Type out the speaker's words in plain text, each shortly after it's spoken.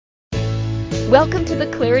Welcome to the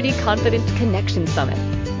Clarity Confidence Connection Summit,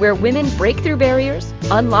 where women break through barriers,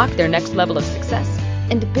 unlock their next level of success,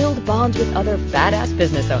 and build bonds with other badass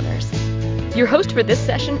business owners. Your host for this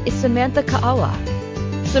session is Samantha Ka'awa.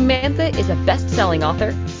 Samantha is a best-selling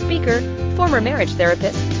author, speaker, former marriage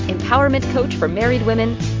therapist, empowerment coach for married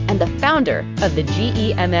women, and the founder of the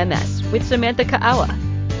GEMMS with Samantha Ka'awa,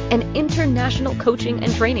 an international coaching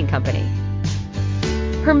and training company.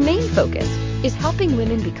 Her main focus is helping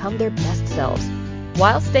women become their best selves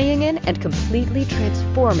while staying in and completely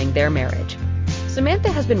transforming their marriage.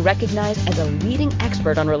 Samantha has been recognized as a leading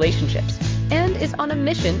expert on relationships and is on a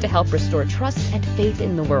mission to help restore trust and faith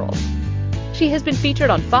in the world. She has been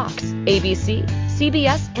featured on Fox, ABC,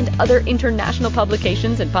 CBS, and other international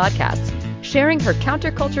publications and podcasts, sharing her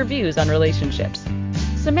counterculture views on relationships.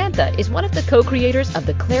 Samantha is one of the co-creators of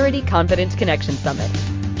the Clarity Confidence Connection Summit.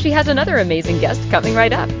 She has another amazing guest coming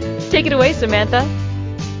right up. Take it away, Samantha.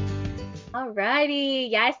 Alrighty.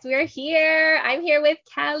 Yes, we're here. I'm here with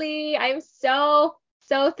Kellie. I'm so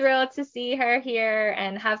thrilled to see her here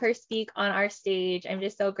and have her speak on our stage. I'm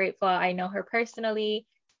just so grateful. I know her personally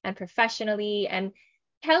and professionally. And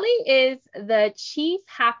Kellie is the Chief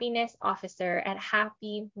Happiness Officer at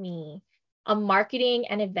Happy Me, a marketing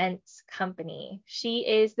and events company. She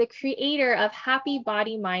is the creator of Happy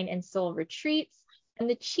Body, Mind, and Soul Retreats and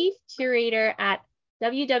the chief curator at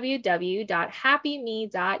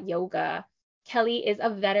www.happyme.yoga. Kellie is a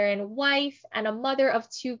veteran wife and a mother of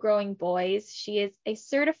two growing boys. She is a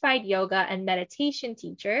certified yoga and meditation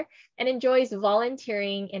teacher and enjoys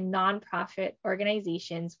volunteering in nonprofit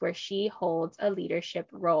organizations where she holds a leadership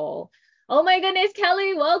role. Oh my goodness,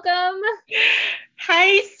 Kellie, welcome.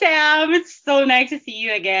 Hi, Sam. It's so nice to see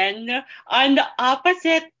you again. On the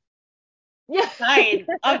opposite side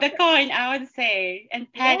of the coin, I would say.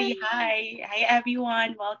 And Patty, hi. Hi,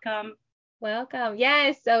 everyone. Welcome. Welcome.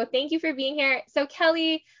 Yes. So thank you for being here. So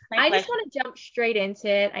Kellie, My just pleasure. want to jump straight into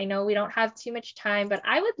it. I know we don't have too much time, but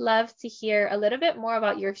I would love to hear a little bit more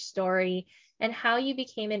about your story and how you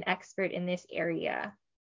became an expert in this area.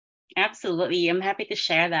 Absolutely. I'm happy to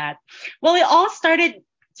share that. Well, it all started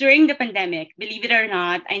during the pandemic, believe it or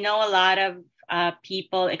not. I know a lot of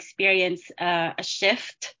people experience a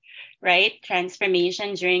shift, right?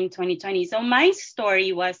 Transformation during 2020. So my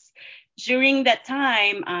story was during that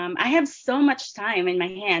time, I have so much time in my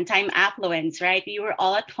hand, time affluence, right? We were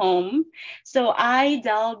all at home. So I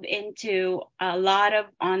delved into a lot of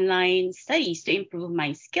online studies to improve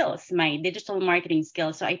my skills, my digital marketing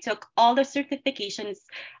skills. So I took all the certifications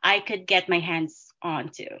I could get my hands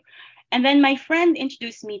onto. And then my friend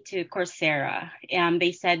introduced me to Coursera.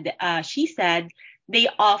 She said they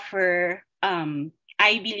offer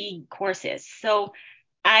Ivy League courses. So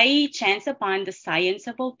I chanced upon the Science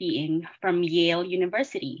of Well-being from Yale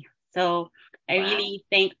University. So I really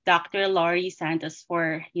thank Dr. Laurie Santos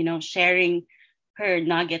for, sharing her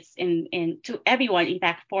nuggets in to everyone. In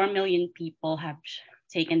fact, 4 million people have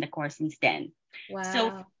taken the course since then. Wow.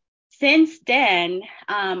 So since then,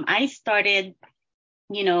 I started,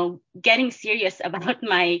 getting serious about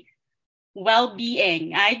my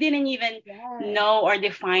well-being. I didn't even know or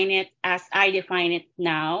define it as I define it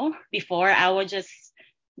now. Before, I would just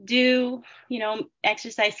do,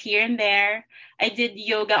 exercise here and there. I did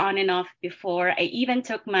yoga on and off before. I even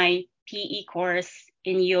took my PE course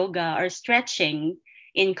in yoga or stretching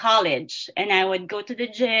in college. And I would go to the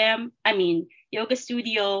gym, yoga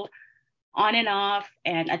studio on and off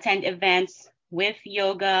and attend events with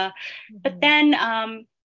yoga. Mm-hmm. But then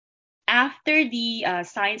after the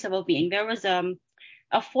Science of Wellbeing, there was a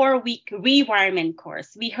 4-week rewirement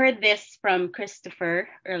course. We heard this from Christopher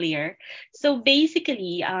earlier. So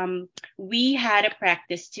basically, we had a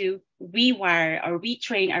practice to rewire or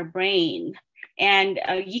retrain our brain. And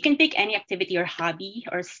you can pick any activity or hobby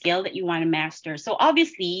or skill that you want to master. So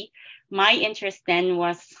obviously, my interest then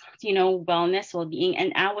was, wellness, well-being,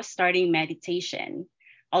 and I was starting meditation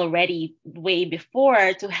already way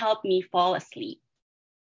before to help me fall asleep.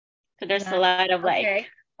 So there's a lot of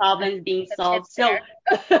problems being solved. So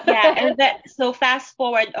so fast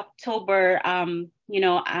forward October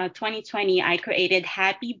 2020, I created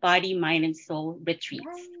Happy Body, Mind, and Soul Retreats.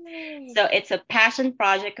 Nice. So it's a passion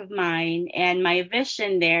project of mine, and my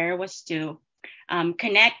vision there was to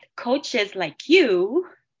connect coaches like you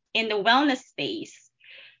in the wellness space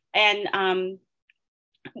and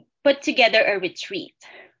put together a retreat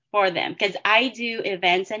for them, because I do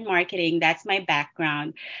events and marketing. That's my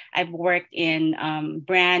background. I've worked in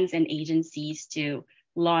brands and agencies to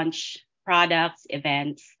launch products,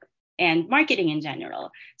 events, and marketing in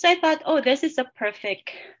general. So I thought, this is a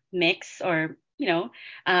perfect mix or,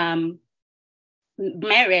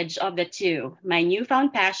 marriage of the two, my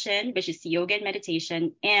newfound passion, which is yoga and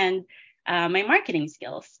meditation, and my marketing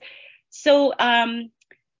skills. So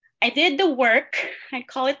I did the work. I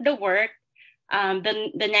call it the work.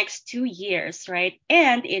 The next 2 years, right?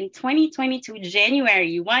 And in 2022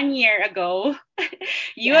 January, 1 year ago,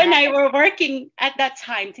 you and Yeah. I were working at that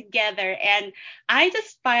time together, and I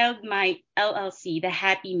just filed my LLC, the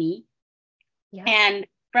Happy Me, Yeah. and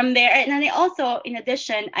from there, and then I also, in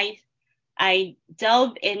addition, I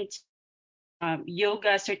delved into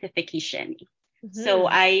yoga certification. So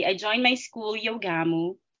Hmm. I joined my school,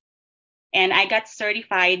 Yogamu, and I got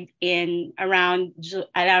certified in around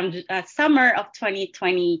summer of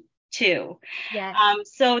 2022. Yes.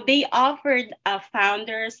 So they offered a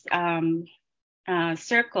founders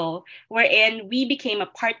circle wherein we became a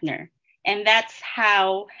partner, and that's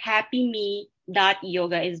how Happy Me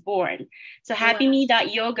Yoga is born. So Wow. Happy Me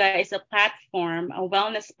Yoga is a platform, a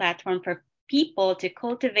wellness platform for people to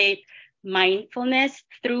cultivate mindfulness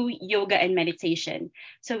through yoga and meditation.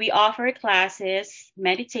 So we offer classes,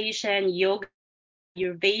 meditation, yoga,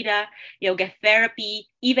 Ayurveda, yoga therapy,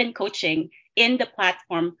 even coaching in the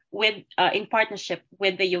platform with in partnership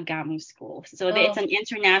with the Yogamu School. So it's Oh, an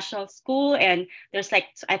international school, and there's like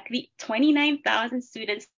at least 29,000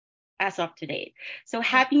 students as of today. So wow.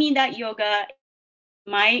 Happy Me Yoga,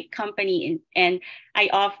 my company, and I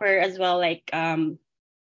offer as well, like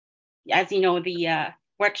as you know, the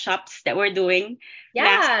workshops that we're doing,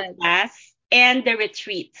 master Yeah. class, and the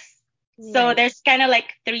retreats. So Nice. there's kind of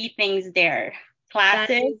like three things there: That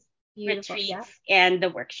classes, is beautiful. Yeah. retreats, and the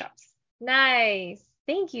workshops. Nice.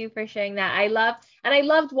 Thank you for sharing that. I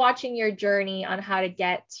loved watching your journey on how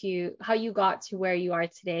you got to where you are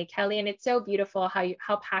today, Kelly. And it's so beautiful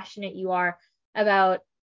how passionate you are about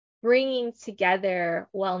bringing together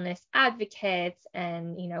wellness advocates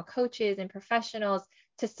and, coaches and professionals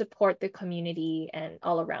to support the community and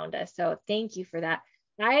all around us. So thank you for that.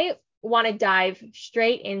 I want to dive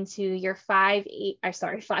straight into your five,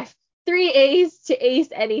 3 A's to ace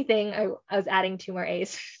anything. I was adding two more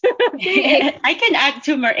A's. 3 A's. I can add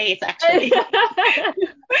two more A's actually.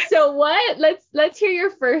 So what? Let's hear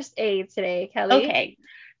your first A today, Kelly. Okay.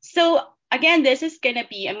 So again,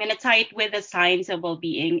 I'm gonna tie it with the science of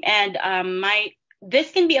well-being, and my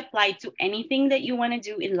this can be applied to anything that you want to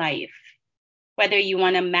do in life, whether you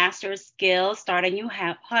want to master a skill, start a new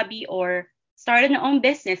hobby, or start an own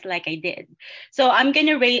business like I did. So I'm going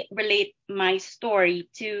to relate my story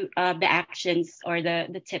to the actions or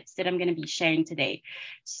the tips that I'm going to be sharing today.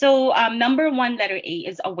 So number one, letter A,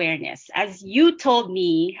 is awareness. As you told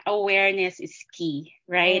me, awareness is key,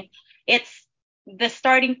 Oh, right? It's the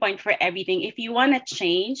starting point for everything. If you want to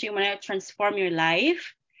change, you want to transform your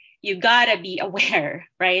life, you gotta be aware,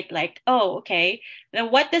 right? Like, oh, okay,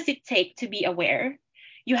 then what does it take to be aware?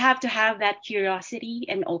 You have to have that curiosity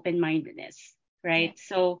and open mindedness, yeah. right?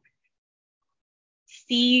 So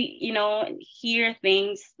see, hear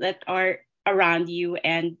things that are around you,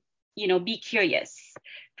 and, be curious.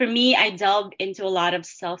 For me, I delved into a lot of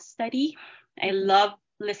self study. I Mhm. love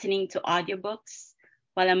listening to audiobooks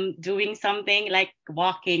while I'm doing something like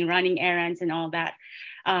walking, running errands, and all that.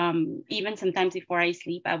 Even sometimes before I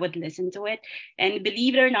sleep, I would listen to it. And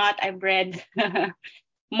believe it or not, I've read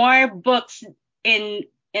more books in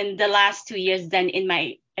in the last 2 years than in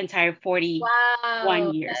my entire 41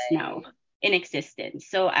 Wow. years now Nice. in existence.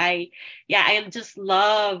 So I just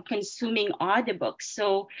love consuming audiobooks.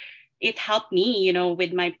 So it helped me,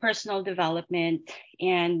 with my personal development,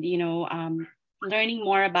 and, learning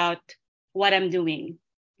more about what I'm doing,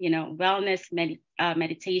 wellness,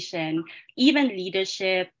 meditation, even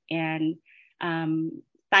leadership, and um,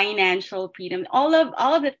 financial freedom, all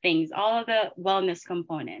of the things, all of the wellness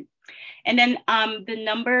component. And then the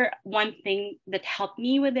number one thing that helped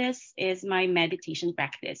me with this is my meditation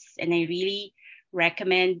practice. And I really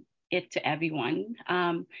recommend it to everyone.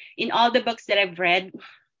 In all the books that I've read,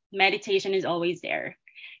 meditation is always there.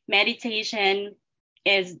 Meditation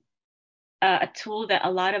is a tool that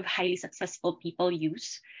a lot of highly successful people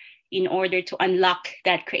use in order to unlock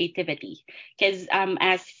that creativity. Because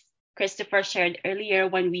as Christopher shared earlier,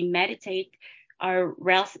 when we meditate, our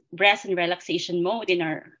rest and relaxation mode in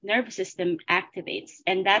our nervous system activates.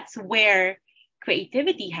 And that's where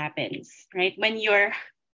creativity happens, right? When your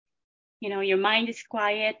mind is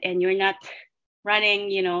quiet and you're not running,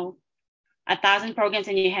 1,000 programs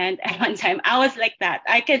in your head at one time. I was like that.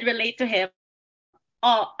 I could relate to him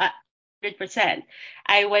all 100%.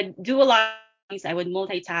 I would do a lot of things. I would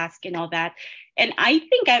multitask and all that. And I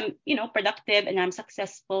think I'm, productive and I'm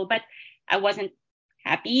successful, but I wasn't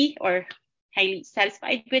happy or highly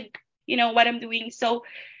satisfied with, what I'm doing. So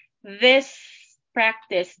this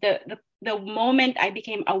practice, the moment I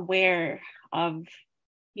became aware of,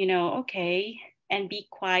 okay, and be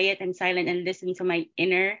quiet and silent and listen to my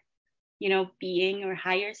inner, being or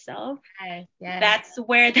higher self, Yes, yes. that's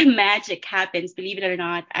where the magic happens, believe it or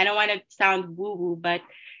not. I don't want to sound woo woo, but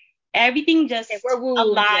everything Okay, we're just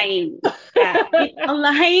woo here. aligns. Yeah, it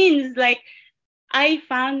aligns. Like I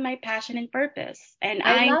found my passion and purpose, and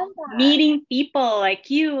I I'm love that. meeting people like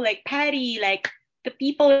you, like Patty, like the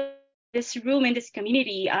people in this room in this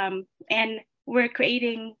community. And we're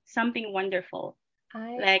creating something wonderful,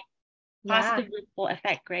 I like Yeah. positive ripple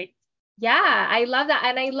effect, right? Yeah, I love that.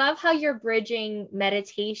 And I love how you're bridging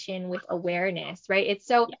meditation with awareness, right?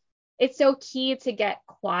 Yeah, It's so key to get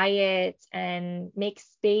quiet and make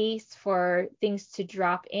space for things to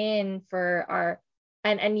drop in for our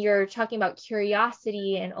and you're talking about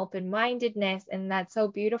curiosity and open-mindedness, and that's so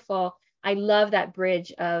beautiful. I love that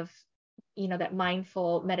bridge of, that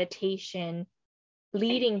mindful meditation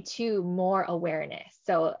leading to more awareness.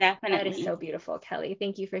 So that is definitely. so beautiful, Kelly.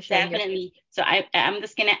 Thank you for sharing your. Definitely. So I'm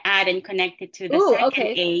just gonna add and connect it to the Ooh, second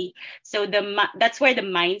okay. A. So that's where the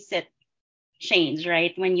mindset change,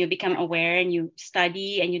 right? When you become aware and you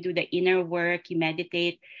study and you do the inner work, you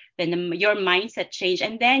meditate, then your mindset change,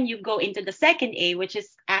 and then you go into the second A, which is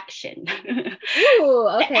action. Ooh,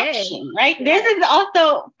 The okay. action, right? This Yes. is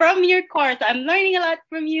also from your course. I'm learning a lot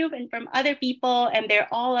from you and from other people, and they're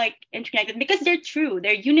all like interconnected because they're true.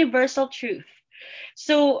 They're universal truth.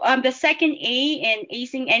 So the second A in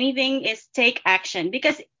acing anything is take action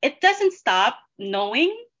because it doesn't stop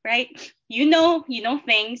knowing, right? You know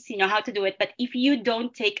things, you know how to do it, but if you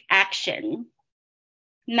don't take action,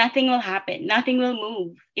 nothing will happen. Nothing will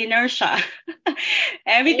move. Inertia.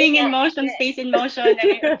 Everything in motion stays in motion,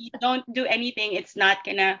 and if Amen. you don't do anything, it's not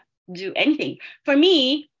gonna do anything. For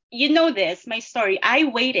me, you know this, my story. I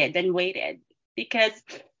waited and waited because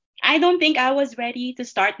I don't think I was ready to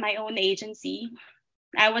start my own agency.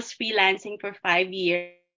 I was freelancing for 5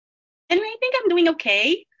 years, and I think I'm doing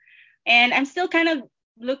okay. And I'm still kind of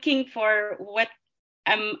looking for what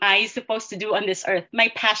am I supposed to do on this earth, my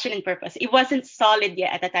passion and purpose. It wasn't solid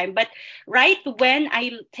yet at the time, but right when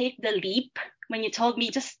I take the leap, when you told me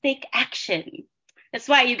just take action, that's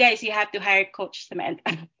why you guys you have to hire Coach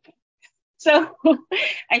Samantha. So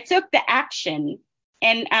I took the action,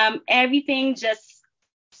 and everything just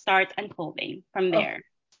start unfolding from Oh, there.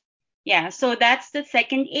 Yeah, so that's the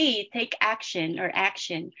second A, take action or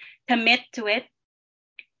action. Commit to it,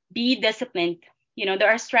 be disciplined. There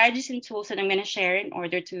are strategies and tools that I'm going to share in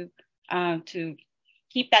order to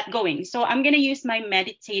keep that going. So I'm going to use my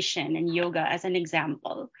meditation and yoga as an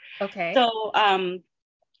example. okay. So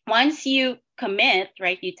once you commit,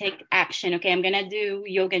 right, you take action. Okay, I'm going to do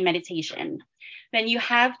yoga and meditation. Then you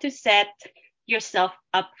have to set yourself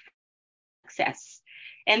up for success.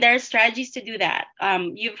 And there are strategies to do that.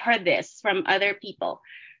 You've heard this from other people.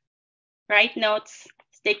 Write notes,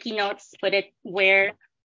 sticky notes, put it where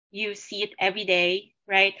you see it every day,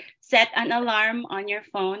 right? Set an alarm on your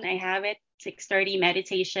phone. I have it 6:30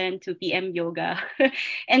 meditation, 2 p.m. yoga,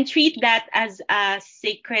 and treat that as a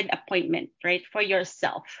sacred appointment, right, for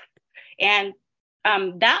yourself. And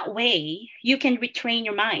that way you can retrain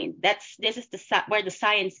your mind. This is where the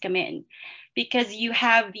science come in, because you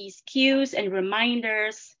have these cues and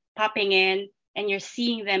reminders popping in, and you're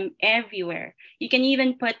seeing them everywhere. You can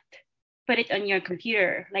even put it on your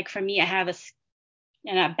computer. Like for me, I have a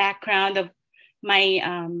background of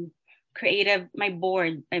my creative, my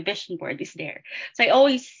board, my vision board is there. So I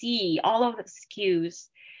always see all of those cues.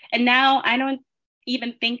 And now I don't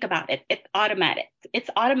even think about it. It's automatic. It's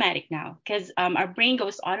automatic now because our brain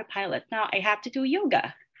goes autopilot. Now I have to do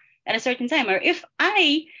yoga at a certain time. Or if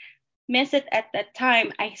I miss it at that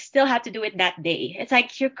time, I still have to do it that day. It's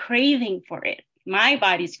like you're craving for it. My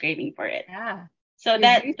body's craving for it. Yeah. So You're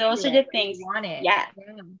that used to those are it. the Like you things. want it. Yeah.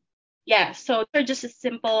 Yeah. Yeah. So they're just a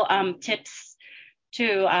simple tips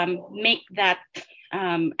to make that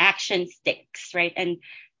action sticks, right? And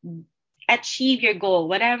achieve your goal,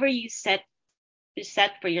 whatever you set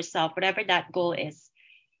for yourself, whatever that goal is.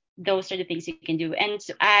 Those are the things you can do. And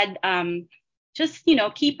to add, just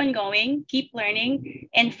keep on going, keep learning,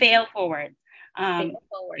 and fail forward. Pay Um, it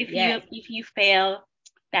forward. if you Yes. if you fail,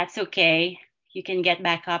 that's okay. You can get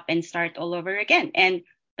back up and start all over again and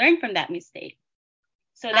learn from that mistake.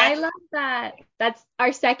 So I that's love that. That's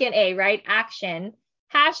our second A, right? Action.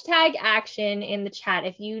 Hashtag action in the chat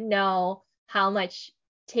if you know how much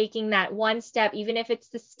taking that one step, even if it's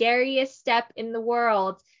the scariest step in the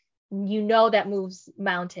world, that moves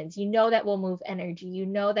mountains. That will move energy.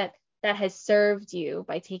 That has served you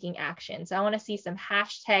by taking action. So I want to see some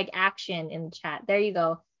hashtag action in the chat. There you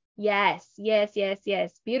go. Yes, yes, yes,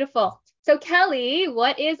 yes. Beautiful. So Kellie,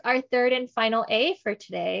 what is our third and final A for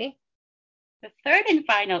today? The third and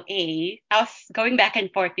final A, I was going back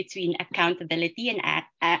and forth between accountability and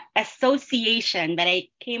association, but I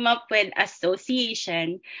came up with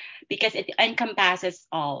association because it encompasses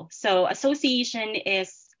all. So association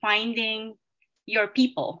is finding your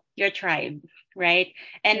people, your tribe, right?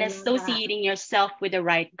 And I love that. associating yourself with the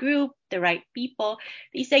right group, the right people.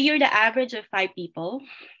 They say you're the average of 5 people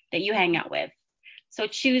that you hang out with. So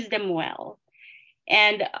choose them well.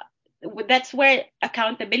 And that's where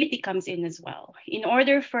accountability comes in as well. In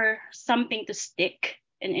order for something to stick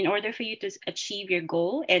and in order for you to achieve your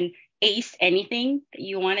goal and ace anything that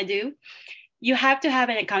you want to do, you have to have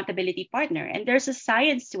an accountability partner. And there's a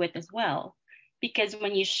science to it as well. Because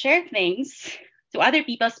when you share things to other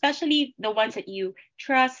people, especially the ones that you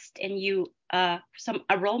trust and you a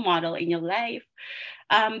role model in your life,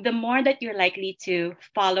 the more that you're likely to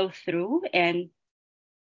follow through and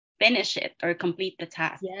finish it or complete the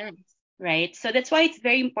task, Yes. right? So that's why it's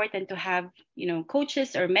very important to have,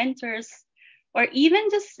 coaches or mentors or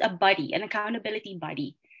even just a buddy, an accountability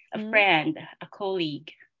buddy, a Mhm. friend, a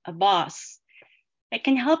colleague, a boss that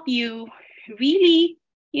can help you really,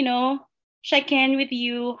 you know, check in with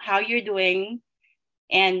you, how you're doing,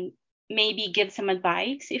 and maybe give some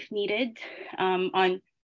advice if needed on,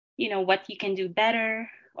 what you can do better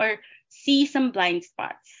or see some blind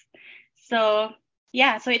spots. So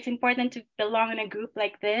yeah, so it's important to belong in a group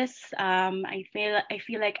like this. I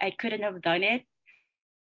feel like I couldn't have done it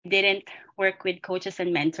if I didn't work with coaches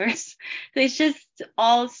and mentors. So it's just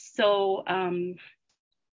also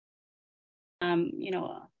you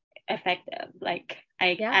know effective. Like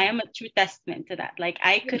I Yeah. am a true testament to that. Like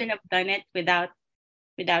I couldn't have done it without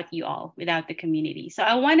you all, without the community. So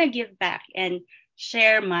I want to give back and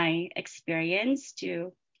share my experience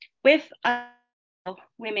to with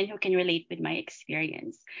women who can relate with my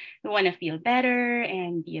experience, who want to feel better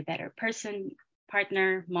and be a better person,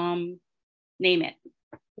 partner, mom, name it.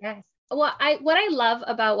 Yes. Well, what I love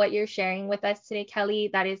about what you're sharing with us today,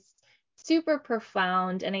 Kellie, that is super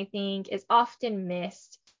profound and I think is often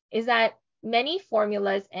missed is that many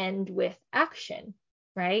formulas end with action,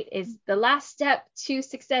 right? Is the last step to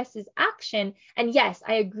success is action. And yes,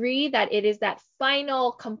 I agree that it is that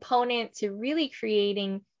final component to really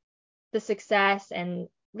creating the success and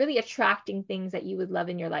really attracting things that you would love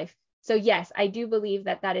in your life. So yes, I do believe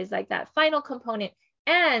that that is like that final component.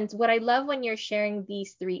 And what I love when you're sharing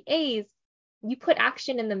these three A's, you put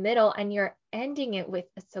action in the middle and you're ending it with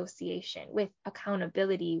association, with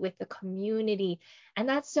accountability, with the community. And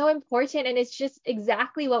that's so important. And it's just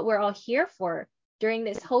exactly what we're all here for during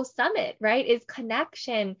this whole summit, right? Is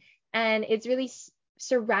connection. And it's really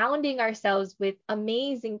surrounding ourselves with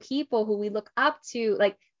amazing people who we look up to.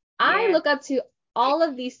 Like I Yeah. look up to all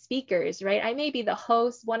of these speakers, right? I may be the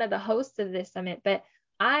host, one of the hosts of this summit, but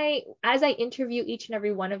as I interview each and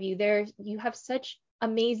every one of you, you have such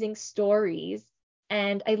amazing stories.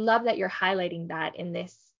 And I love that you're highlighting that in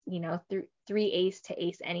this, three A's to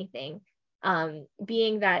ace anything.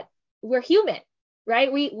 Being that we're human,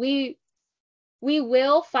 right? We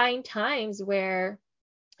will find times where,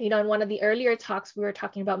 in one of the earlier talks, we were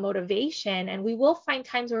talking about motivation, and we will find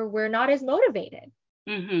times where we're not as motivated.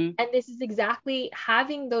 Mm-hmm. And this is exactly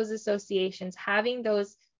having those associations, having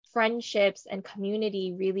those friendships and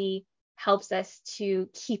community really helps us to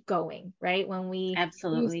keep going, right? When we lose the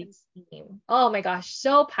Absolutely. steam. Oh my gosh,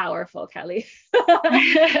 so powerful, Kellie. Love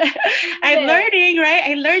I'm it. learning, right?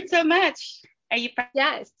 I learned so much. Are you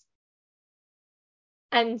Yes.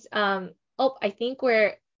 And I think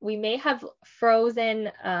we may have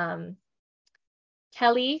frozen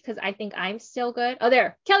Kellie because I think I'm still good. Oh,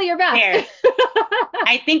 there. Kellie, you're back. there?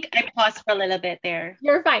 I think I paused for a little bit there.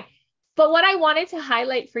 You're fine. But what I wanted to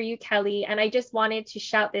highlight for you, Kellie, and I just wanted to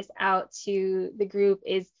shout this out to the group,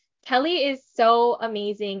 is Kellie is so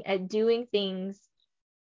amazing at doing things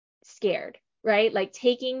scared, right? Like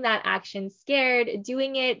taking that action scared,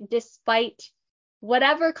 doing it despite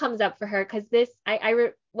whatever comes up for her. Because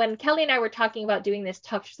when Kellie and I were talking about doing this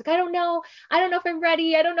talk, she's like, I don't know if I'm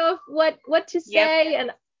ready. I don't know what to Yep. say.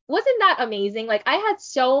 And wasn't that amazing? Like I had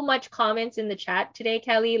so much comments in the chat today,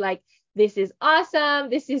 Kellie, like, this is awesome.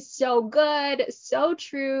 This is so good. So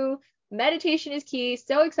true. Meditation is key.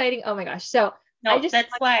 So exciting. Oh my gosh. So I No, just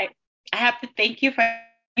that's why I have to thank you for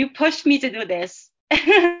you pushed me to do this.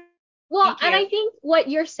 Well, Thank and you. I think what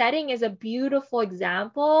you're setting is a beautiful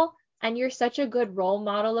example, and you're such a good role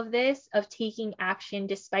model of this, of taking action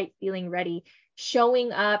despite feeling ready,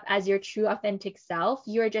 showing up as your true authentic self.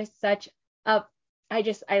 You're just such a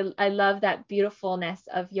I love that beautifulness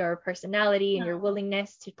of your personality and your Oh,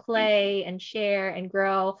 willingness to thank you. play and share and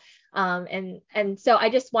grow. And so I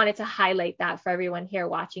just wanted to highlight that for everyone here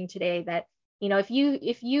watching today, that,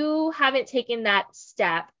 if you haven't taken that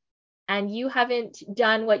step and you haven't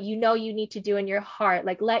done what you need to do in your heart,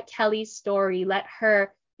 like, let Kellie's story, let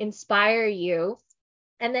her inspire you,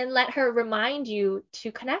 and then let her remind you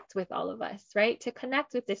to connect with all of us, right? To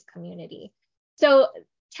connect with this community. So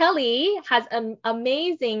Kellie has an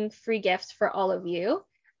amazing free gift for all of you,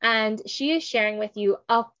 and she is sharing with you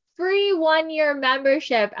a free 1 year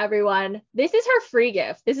membership, everyone. This is her free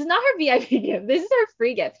gift. This is not her VIP gift. This is her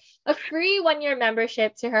free gift. A free 1 year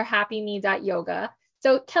membership to her happyme.yoga.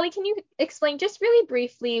 So Kellie, can you explain just really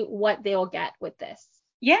briefly what they'll get with this?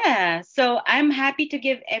 Yeah, so I'm happy to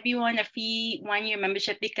give everyone a free 1 year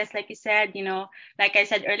membership because, like you said, like I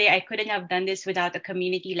said earlier, I couldn't have done this without a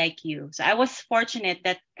community like you. So I was fortunate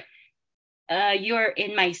that you're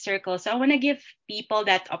in my circle. So I want to give people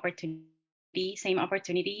that opportunity, same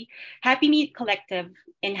opportunity. Happy Meet Collective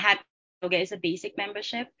in Happy Yoga is a basic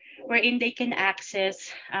membership wherein they can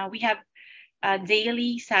access, we have a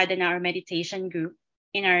daily sadhana or meditation group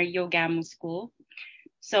in our Yogamu school.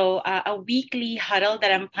 So a weekly huddle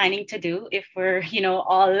that I'm planning to do if we're,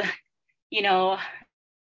 all, up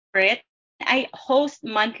for it. And I host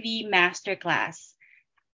monthly masterclass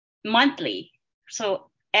monthly.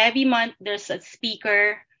 So every month there's a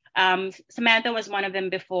speaker. Samantha was one of them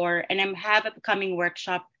before, and I have a upcoming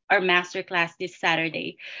workshop or masterclass this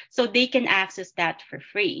Saturday. So they can access that for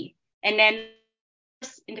free. And then, of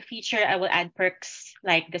course, in the future, I will add perks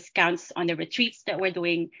like discounts on the retreats that we're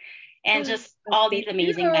doing and just Oh, all stay these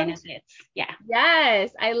amazing tuned. benefits. Yeah.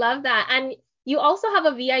 Yes, I love that. And you also have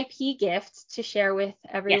a VIP gift to share with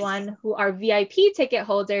Yes. everyone who are VIP ticket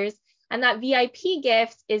holders. And that VIP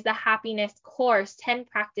gift is the happiness course, 10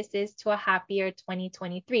 practices to a happier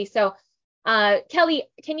 2023. So, Kellie,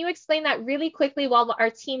 can you explain that really quickly while our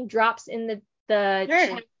team drops in the Sure.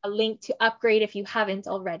 chat a link to upgrade if you haven't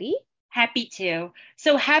already? Happy to.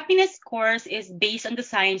 So, happiness course is based on the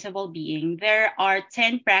science of well-being. There are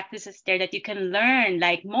 10 practices there that you can learn,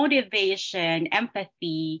 like motivation,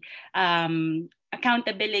 empathy,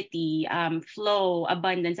 accountability, flow,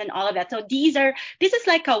 abundance, and all of that. So, this is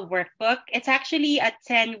like a workbook. It's actually a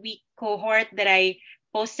 10-week cohort that I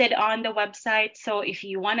posted on the website. So, if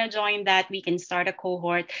you want to join that, we can start a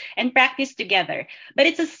cohort and practice together. But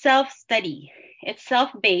it's a self-study. It's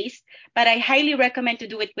self-based, but I highly recommend to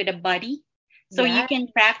do it with a buddy so you Yeah, can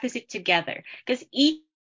practice it together because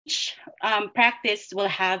each practice will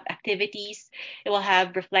have activities, it will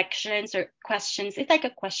have reflections or questions. It's like a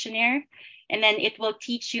questionnaire, and then it will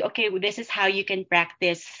teach you, okay, well, this is how you can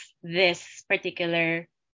practice this particular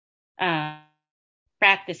uh,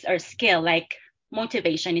 practice or skill. Like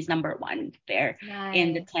motivation is number one there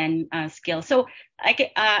in the nice. 10 skills. So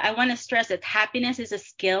I want to stress that happiness is a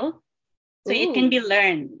skill so it can Ooh, be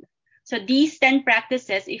learned. So these 10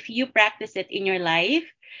 practices, if you practice it in your life,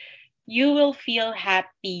 you will feel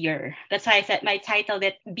happier. That's why I said my title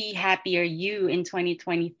that Be Happier You in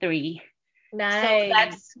 2023. So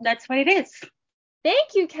nice. that's what it is.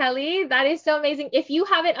 Thank you, Kellie. That is so amazing. If you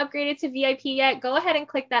haven't upgraded to VIP yet, go ahead and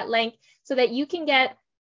click that link so that you can get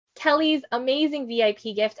Kellie's amazing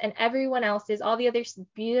VIP gift and everyone else's, all the other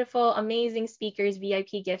beautiful, amazing speakers'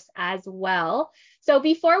 VIP gifts as well. So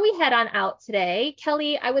before we head on out today,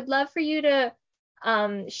 Kellie, I would love for you to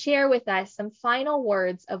share with us some final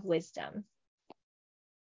words of wisdom.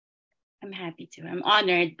 I'm happy to. I'm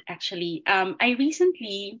honored actually. I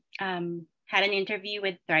recently had an interview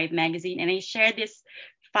with Thrive Magazine and I shared this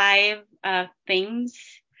five things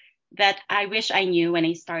that I wish I knew when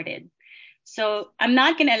I started. So I'm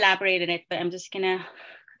not going to elaborate on it, but I'm just going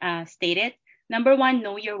to state it. Number one,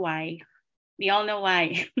 know your why. We all know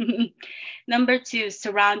why. Number two,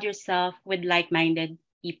 surround yourself with like minded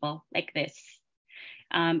people like this.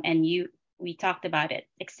 And we talked about it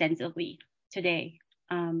extensively today.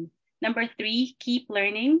 Um, Number three, keep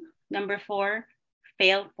learning. Number four,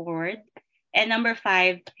 fail forward. And number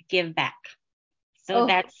five, give back. So Oh,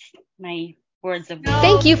 that's my words of wisdom.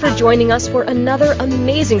 Thank so you for joining us for another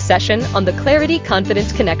amazing session on the Clarity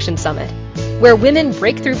Confidence Connection Summit, where women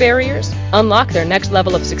break through barriers, unlock their next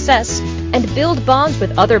level of success, and build bonds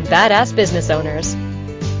with other badass business owners.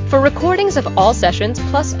 For recordings of all sessions,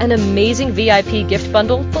 plus an amazing VIP gift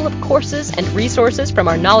bundle full of courses and resources from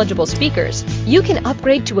our knowledgeable speakers, you can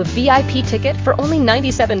upgrade to a VIP ticket for only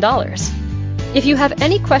 $97. If you have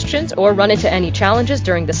any questions or run into any challenges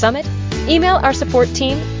during the summit, email our support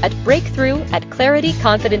team at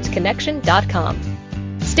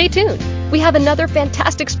breakthrough@clarityconfidenceconnection.com. Stay tuned. We have another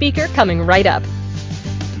fantastic speaker coming right up.